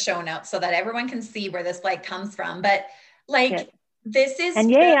in the show notes so that everyone can see where this comes from. But this is,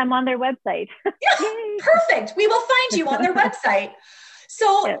 and I'm on their website. Yeah, perfect. We will find you on their website.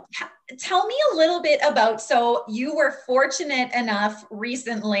 So tell me a little bit about, so you were fortunate enough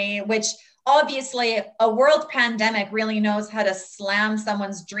recently, which obviously a world pandemic really knows how to slam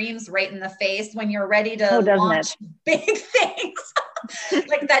someone's dreams right in the face when you're ready to launch big things.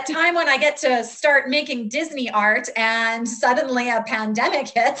 Like that time when I get to start making Disney art and suddenly a pandemic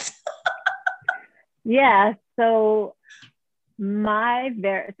hits. Yeah. So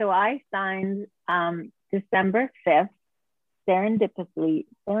I signed December 5th, serendipitously,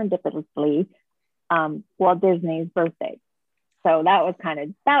 Walt Disney's birthday. So that was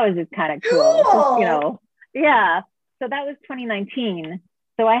just kind of cool. Yeah. So that was 2019.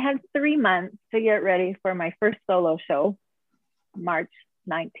 So I had 3 months to get ready for my first solo show. March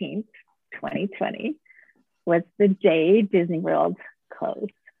 19th, 2020 was the day Disney World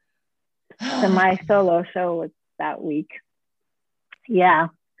closed. So my solo show was that week. Yeah.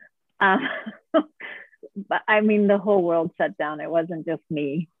 But I mean, the whole world shut down. It wasn't just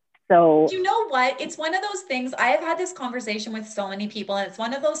me. So you know what? It's one of those things. I have had this conversation with so many people, and it's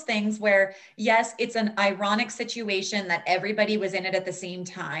one of those things where, yes, it's an ironic situation that everybody was in it at the same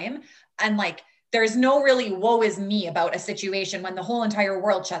time. And like, there's no really woe is me about a situation when the whole entire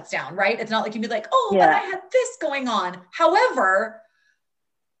world shuts down, right? It's not like you'd be like, oh, but I had this going on. However,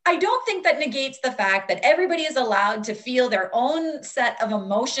 I don't think that negates the fact that everybody is allowed to feel their own set of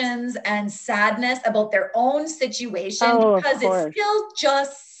emotions and sadness about their own situation, because it still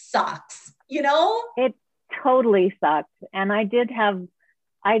just sucks, you know? It totally sucked. And I did have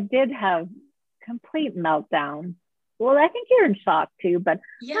complete meltdown. Well, I think you're in shock too, but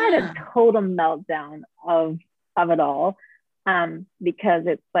I had a total meltdown of it all, because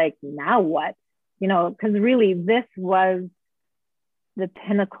it's like, now what? You know, because really this was the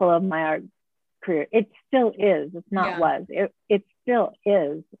pinnacle of my art career. It still is. It's not was. It still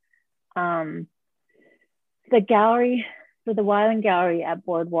is. The gallery, so the Wyland Gallery at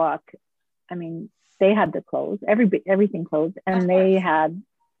Boardwalk, I mean, they had to close. Everything closed, and they had,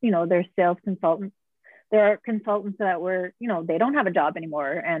 you know, their sales consultants. There are consultants that were, you know, they don't have a job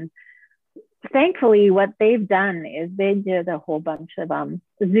anymore. And thankfully, what they've done is they did a whole bunch of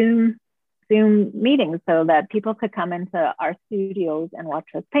Zoom meetings so that people could come into our studios and watch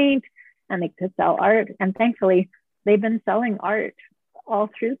us paint, and they could sell art. And thankfully, they've been selling art all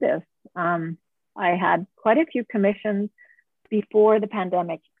through this. I had quite a few commissions before the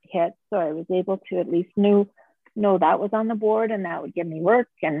pandemic hit, so I was able to at least know that was on the board, and that would give me work.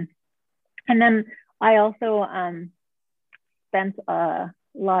 And then I also spent a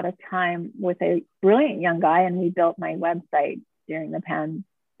lot of time with a brilliant young guy, and we built my website during the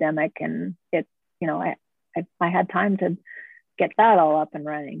pandemic. And it's, you know, I had time to get that all up and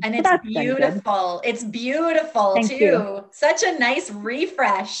running. And it's beautiful. It's beautiful. Thank you. Such a nice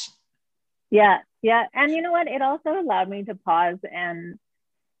refresh. Yeah. And you know what? It also allowed me to pause, and,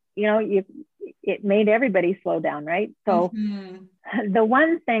 you know, it made everybody slow down, right? So the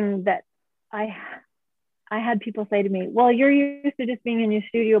one thing that I had people say to me, well, you're used to just being in your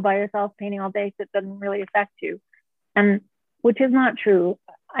studio by yourself painting all day, so it doesn't really affect you. And which is not true.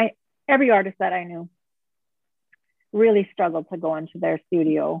 Every artist that I knew really struggled to go into their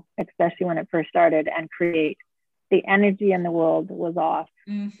studio, especially when it first started, and create. The energy in the world was off.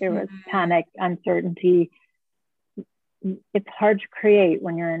 There was panic, uncertainty. It's hard to create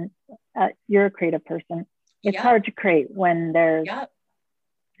when you're a creative person. It's hard to create when there's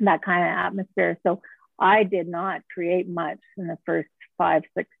that kind of atmosphere. So I did not create much in the first 5-6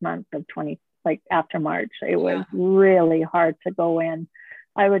 months of after March. It was really hard to go in.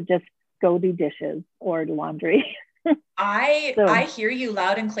 I would just go do dishes or laundry. I hear you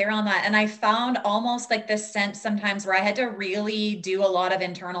loud and clear on that. And I found almost like this sense sometimes where I had to really do a lot of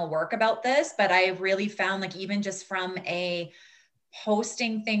internal work about this, but I really found, like, even just from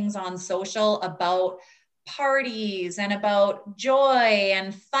posting things on social about parties and about joy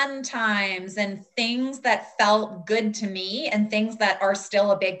and fun times and things that felt good to me and things that are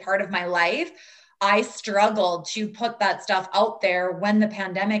still a big part of my life, I struggled to put that stuff out there when the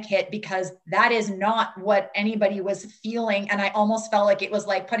pandemic hit, because that is not what anybody was feeling. And I almost felt like it was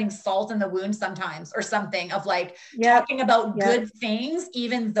like putting salt in the wound sometimes, or something, of like talking about good things,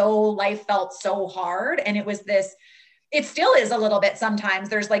 even though life felt so hard. And it was this, it still is a little bit sometimes.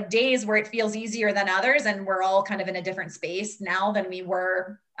 There's like days where it feels easier than others, and we're all kind of in a different space now than we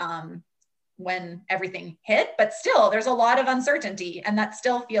were when everything hit, but still there's a lot of uncertainty, and that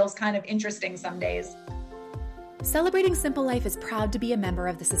still feels kind of interesting some days. Celebrating Simple Life is proud to be a member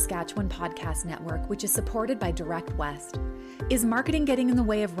of the Saskatchewan Podcast Network, which is supported by Direct West. Is marketing getting in the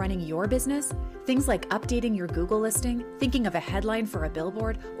way of running your business? Things like updating your Google listing, thinking of a headline for a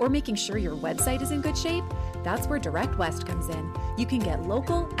billboard, or making sure your website is in good shape? That's where Direct West comes in. You can get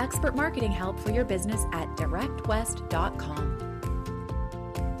local, expert marketing help for your business at directwest.com.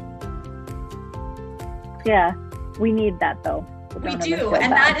 Yeah, we need that though. We do.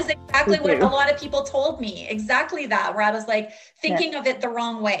 And that is exactly what a lot of people told me. Exactly that, where I was like thinking of it the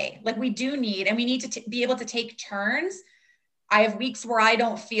wrong way. Like, we do need, and we need to be able to take turns. I have weeks where I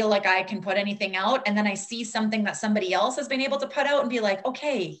don't feel like I can put anything out. And then I see something that somebody else has been able to put out and be like,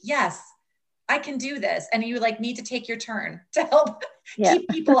 okay, yes, I can do this. And you like need to take your turn to help keep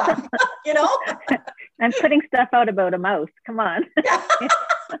people up, you know? I'm putting stuff out about a mouse. Come on.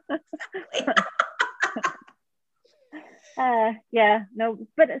 Yeah, no,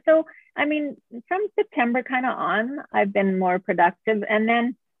 but so, I mean, from September kind of on, I've been more productive. And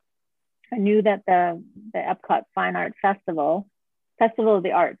then I knew that the Epcot Fine Art Festival of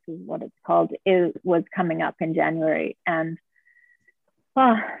the Arts is what it's called, was coming up in January. And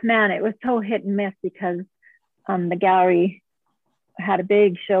oh man, it was so hit and miss because the gallery had a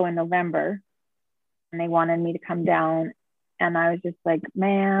big show in November and they wanted me to come down. And I was just like,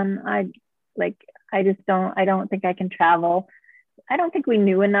 man, I don't think I can travel. I don't think we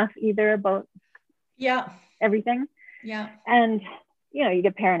knew enough either about everything. Yeah. And, you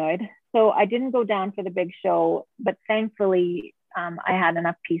get paranoid. So I didn't go down for the big show, but thankfully I had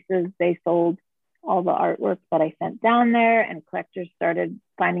enough pieces. They sold all the artwork that I sent down there, and collectors started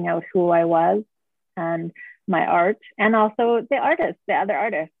finding out who I was and my art, and also the other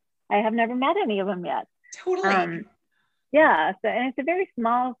artists. I have never met any of them yet. Totally. Yeah. So, and it's a very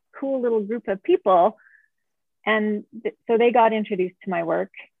small, cool little group of people. And so they got introduced to my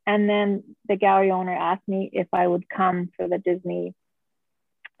work. And then the gallery owner asked me if I would come for the Disney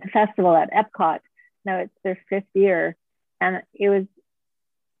festival at Epcot. Now it's their 5th year. And it was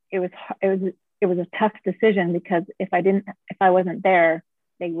a tough decision because if I wasn't there,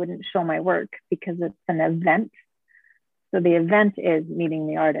 they wouldn't show my work because it's an event. So the event is meeting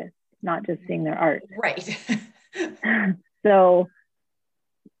the artist, not just seeing their art. Right. So,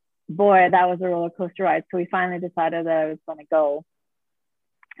 boy, that was a roller coaster ride. So we finally decided that I was going to go.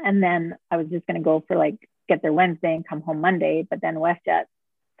 And then I was just going to go for get there Wednesday and come home Monday. But then WestJet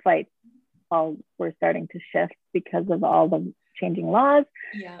flights all were starting to shift because of all the changing laws.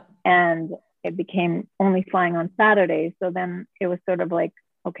 Yeah. And it became only flying on Saturdays. So then it was sort of like,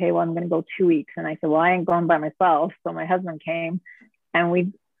 okay, well, I'm going to go 2 weeks. And I said, well, I ain't going by myself. So my husband came, and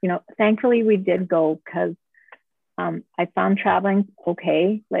we, thankfully we did go because I found traveling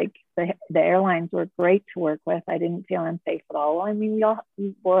okay. Like the airlines were great to work with. I didn't feel unsafe at all. I mean,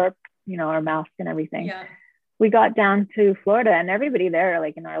 we wore, our masks and everything. Yeah. We got down to Florida, and everybody there,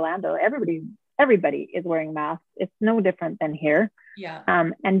 like in Orlando, everybody is wearing masks. It's no different than here. Yeah.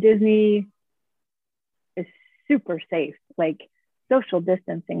 And Disney is super safe, like social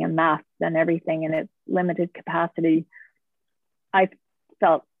distancing and masks and everything, and it's limited capacity. I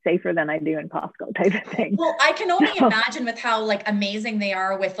felt safer than I do in Costco type of thing. Well, I can only imagine with how amazing they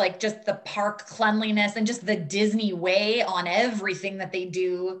are with just the park cleanliness and just the Disney way on everything that they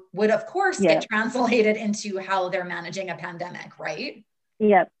do would of course get translated into how they're managing a pandemic, right?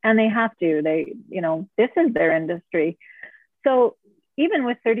 Yeah. And they have to, this is their industry. So even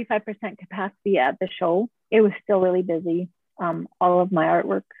with 35% capacity at the show, it was still really busy. All of my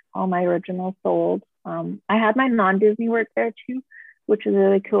artwork, all my originals sold. I had my non-Disney work there too, which is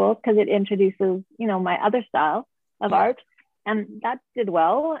really cool because it introduces, my other style of art, and that did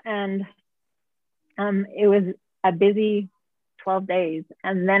well. And it was a busy 12 days.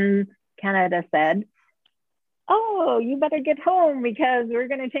 And then Canada said, oh, you better get home because we're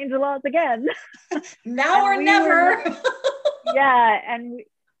going to change the laws again. Now or never. And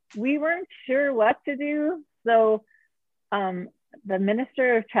we weren't sure what to do. So the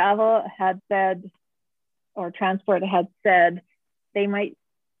Minister of Travel had said, or Transport had said, they might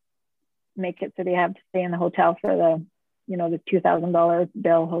make it so they have to stay in the hotel for the $2,000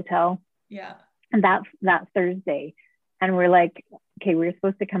 bill hotel. Yeah. And that Thursday. And we're like, okay, we were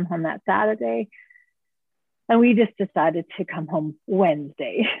supposed to come home that Saturday. And we just decided to come home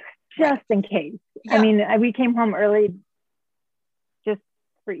Wednesday, just in case. Yeah. I mean, we came home early just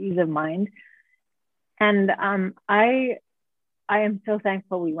for ease of mind. And I am so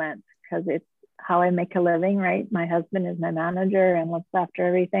thankful we went because it's how I make a living, right? My husband is my manager and looks after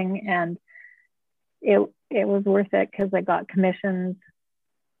everything. And it was worth it because I got commissions.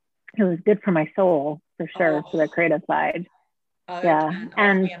 It was good for my soul, for sure, for the creative side. I can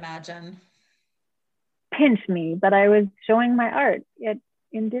only imagine. Pinch me, but I was showing my art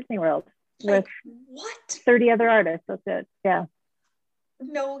in Disney World with 30 other artists. That's it. Yeah.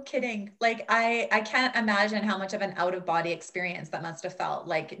 No kidding. I can't imagine how much of an out-of-body experience that must have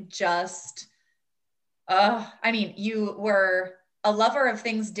felt. I mean, you were a lover of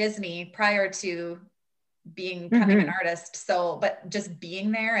things Disney prior to becoming an artist. So, but just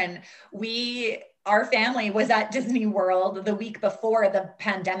being there, and our family was at Disney World the week before the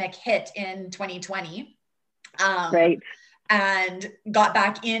pandemic hit in 2020. Right. and got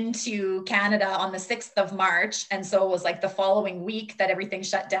back into Canada on the 6th of March. And so it was like the following week that everything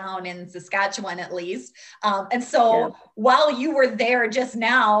shut down in Saskatchewan, at least. And so while you were there just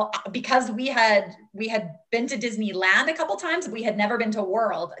now, because we had been to Disneyland a couple times, we had never been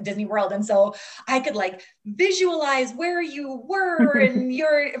to Disney World. And so I could like visualize where you were and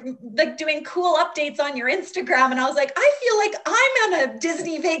you're like doing cool updates on your Instagram. And I was like, I feel like I'm on a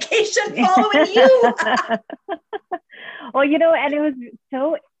Disney vacation following you. Well, you know, and it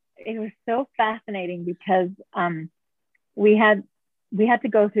was so fascinating because we had to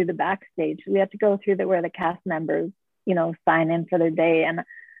go through the backstage. We had to go through where the cast members, you know, sign in for their day. And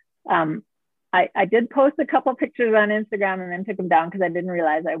I did post a couple pictures on Instagram and then took them down because I didn't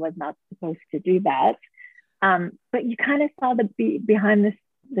realize I was not supposed to do that. But you kind of saw the behind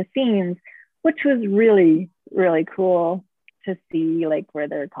the scenes, which was really, really cool to see, like where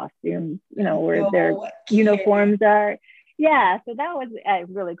their costumes, you know, where their uniforms are. Yeah, so that was a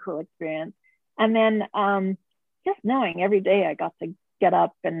really cool experience. And then just knowing every day I got to get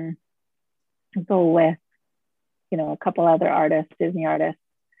up and go with, you know, a couple other artists, Disney artists,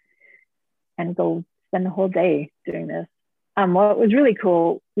 and go spend the whole day doing this. What was really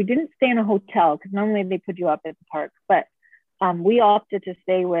cool, we didn't stay in a hotel because normally they put you up at the park, but we opted to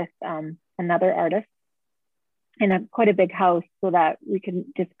stay with another artist in quite a big house so that we could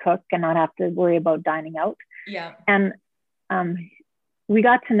just cook and not have to worry about dining out. Yeah. And we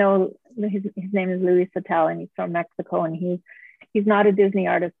got to know his name is Luis Satel, and he's from Mexico, and he's not a Disney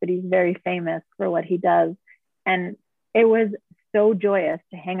artist, but he's very famous for what he does. And it was so joyous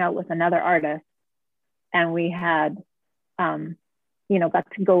to hang out with another artist. And we had, you know, got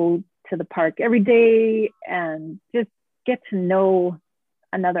to go to the park every day and just get to know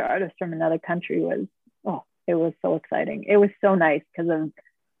another artist from another country it was so exciting. It was so nice because of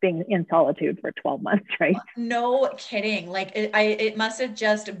being in solitude for 12 months, right? No kidding. Like it must have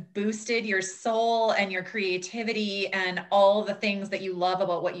just boosted your soul and your creativity and all the things that you love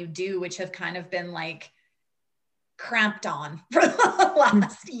about what you do, which have kind of been like cramped on for the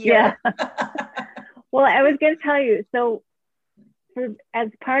last year. Yeah. Well, I was going to tell you, so as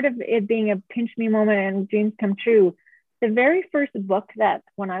part of it being a pinch me moment and dreams come true, the very first book that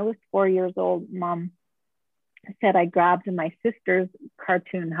when I was 4 years old, Mom said I grabbed my sister's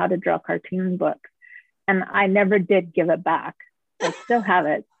cartoon, how to draw cartoon books. And I never did give it back. I still have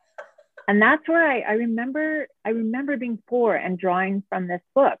it. And that's where I remember being 4 and drawing from this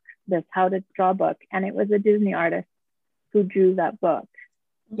book, this how to draw book. And it was a Disney artist who drew that book.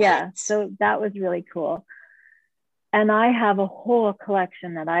 What? Yeah. So that was really cool. And I have a whole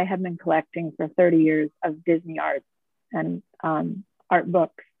collection that I have been collecting for 30 years of Disney art and art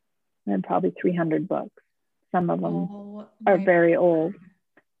books, and probably 300 books. Some of them are very old.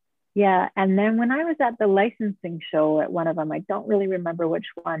 Yeah. And then when I was at the licensing show at one of them, I don't really remember which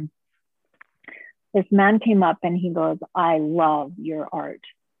one, this man came up and he goes, I love your art.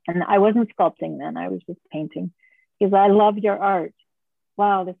 And I wasn't sculpting then, I was just painting. He goes, I love your art.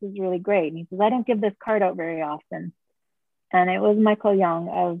 Wow, this is really great. And he says, I don't give this card out very often. And it was Michael Young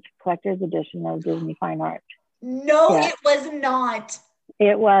of Collector's Edition of Disney Fine Art. No, yeah. It was not.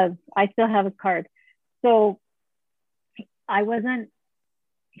 It was. I still have his card. So he wasn't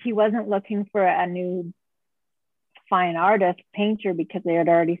looking for a new fine artist painter because they had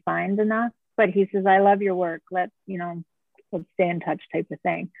already signed enough, but he says, I love your work. Let's stay in touch type of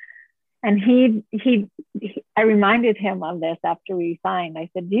thing. And I reminded him of this after we signed.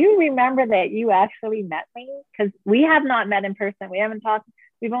 I said, do you remember that you actually met me? Because we have not met in person. We haven't talked.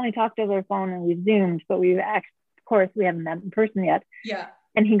 We've only talked over the phone and we've Zoomed, but we haven't met in person yet. Yeah.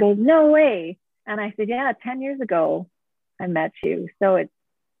 And he goes, no way. And I said, yeah, 10 years ago I met you. So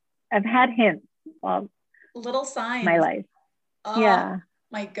I've had hints of little signs. My life. Oh, yeah.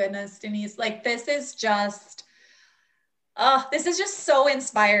 My goodness, Denise. Like this is just so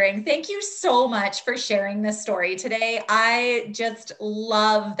inspiring. Thank you so much for sharing this story today. I just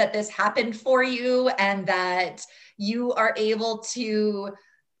love that this happened for you and that you are able to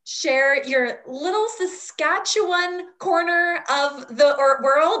share your little Saskatchewan corner of the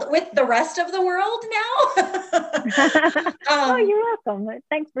world with the rest of the world now. Oh, you're welcome.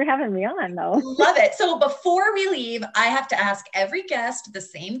 Thanks for having me on though. Love it. So before we leave, I have to ask every guest the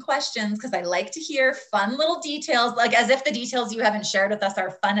same questions because I like to hear fun little details, like as if the details you haven't shared with us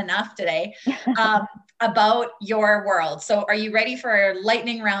are fun enough today, about your world. So are you ready for our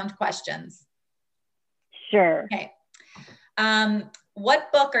lightning round questions? Sure. Okay.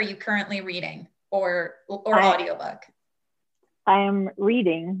 What book are you currently reading or audiobook? I am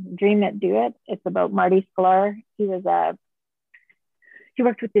reading Dream It, Do It. It's about Marty Sklar. He worked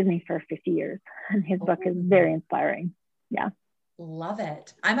with Disney for 50 years and his book is very inspiring. Yeah. Love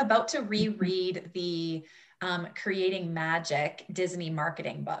it. I'm about to reread the Creating Magic Disney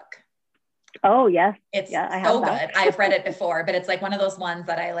marketing book. Oh, yes. It's I so good. I've read it before, but it's like one of those ones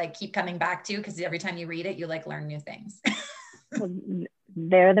that I like keep coming back to because every time you read it, you like learn new things.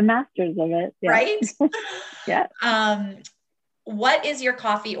 They're the masters of it. Yeah. Right? Yeah. What is your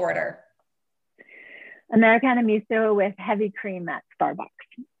coffee order? Americano miso with heavy cream at Starbucks.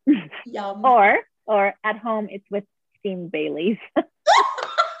 Yum. Or at home, it's with steamed Baileys.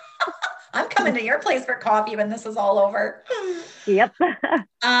 I'm coming to your place for coffee when this is all over. Yep.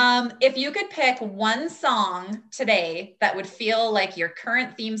 If you could pick one song today that would feel like your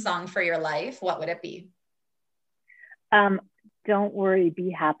current theme song for your life, what would it be? Don't worry, be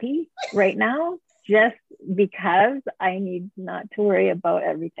happy right now, just because I need not to worry about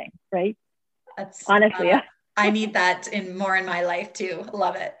everything, right? That's honestly. I need that more in my life too.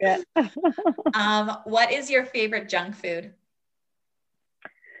 Love it. Yeah. What is your favorite junk food?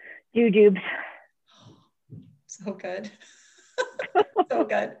 Jujubes. So good. So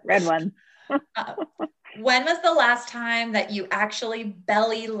good. Red one. When was the last time that you actually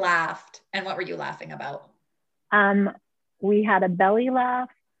belly laughed, and what were you laughing about? We had a belly laugh,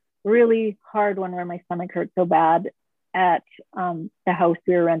 really hard one where my stomach hurt so bad at the house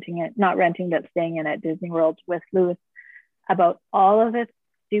we were staying in at Disney World with Lewis, about all of the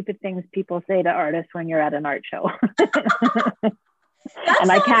stupid things people say to artists when you're at an art show.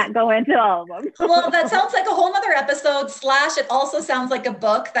 I can't go into all of them. Well, that sounds like a whole nother episode / it also sounds like a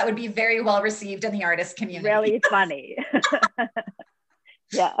book that would be very well received in the artist community. Really funny.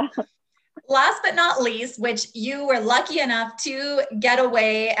 Yeah. Last but not least, which you were lucky enough to get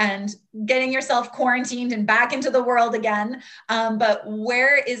away and getting yourself quarantined and back into the world again. But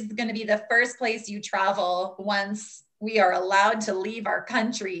where is going to be the first place you travel once we are allowed to leave our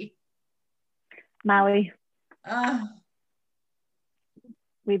country? Maui.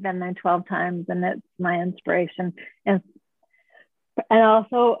 We've been there 12 times and it's my inspiration. And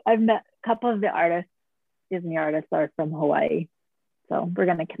also I've met a couple of the Disney artists are from Hawaii. So we're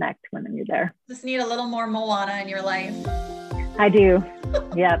going to connect when you're there. Just need a little more Moana in your life. I do.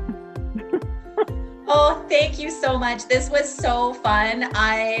 Yep. Oh, thank you so much. This was so fun.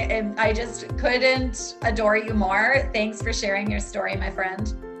 I just couldn't adore you more. Thanks for sharing your story, my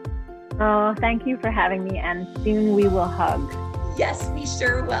friend. Oh, thank you for having me. And soon we will hug. Yes, we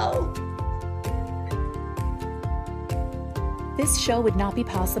sure will. This show would not be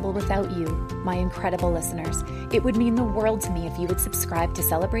possible without you, my incredible listeners. It would mean the world to me if you would subscribe to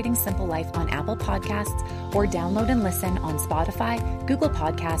Celebrating Simple Life on Apple Podcasts or download and listen on Spotify, Google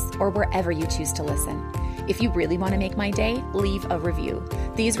Podcasts, or wherever you choose to listen. If you really want to make my day, leave a review.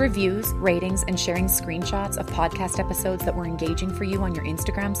 These reviews, ratings, and sharing screenshots of podcast episodes that were engaging for you on your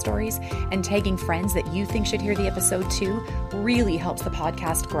Instagram stories and tagging friends that you think should hear the episode too really helps the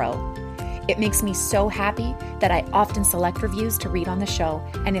podcast grow. It makes me so happy that I often select reviews to read on the show,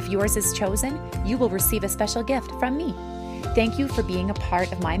 and if yours is chosen, you will receive a special gift from me. Thank you for being a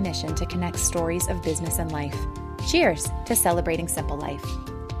part of my mission to connect stories of business and life. Cheers to Celebrating Simple Life.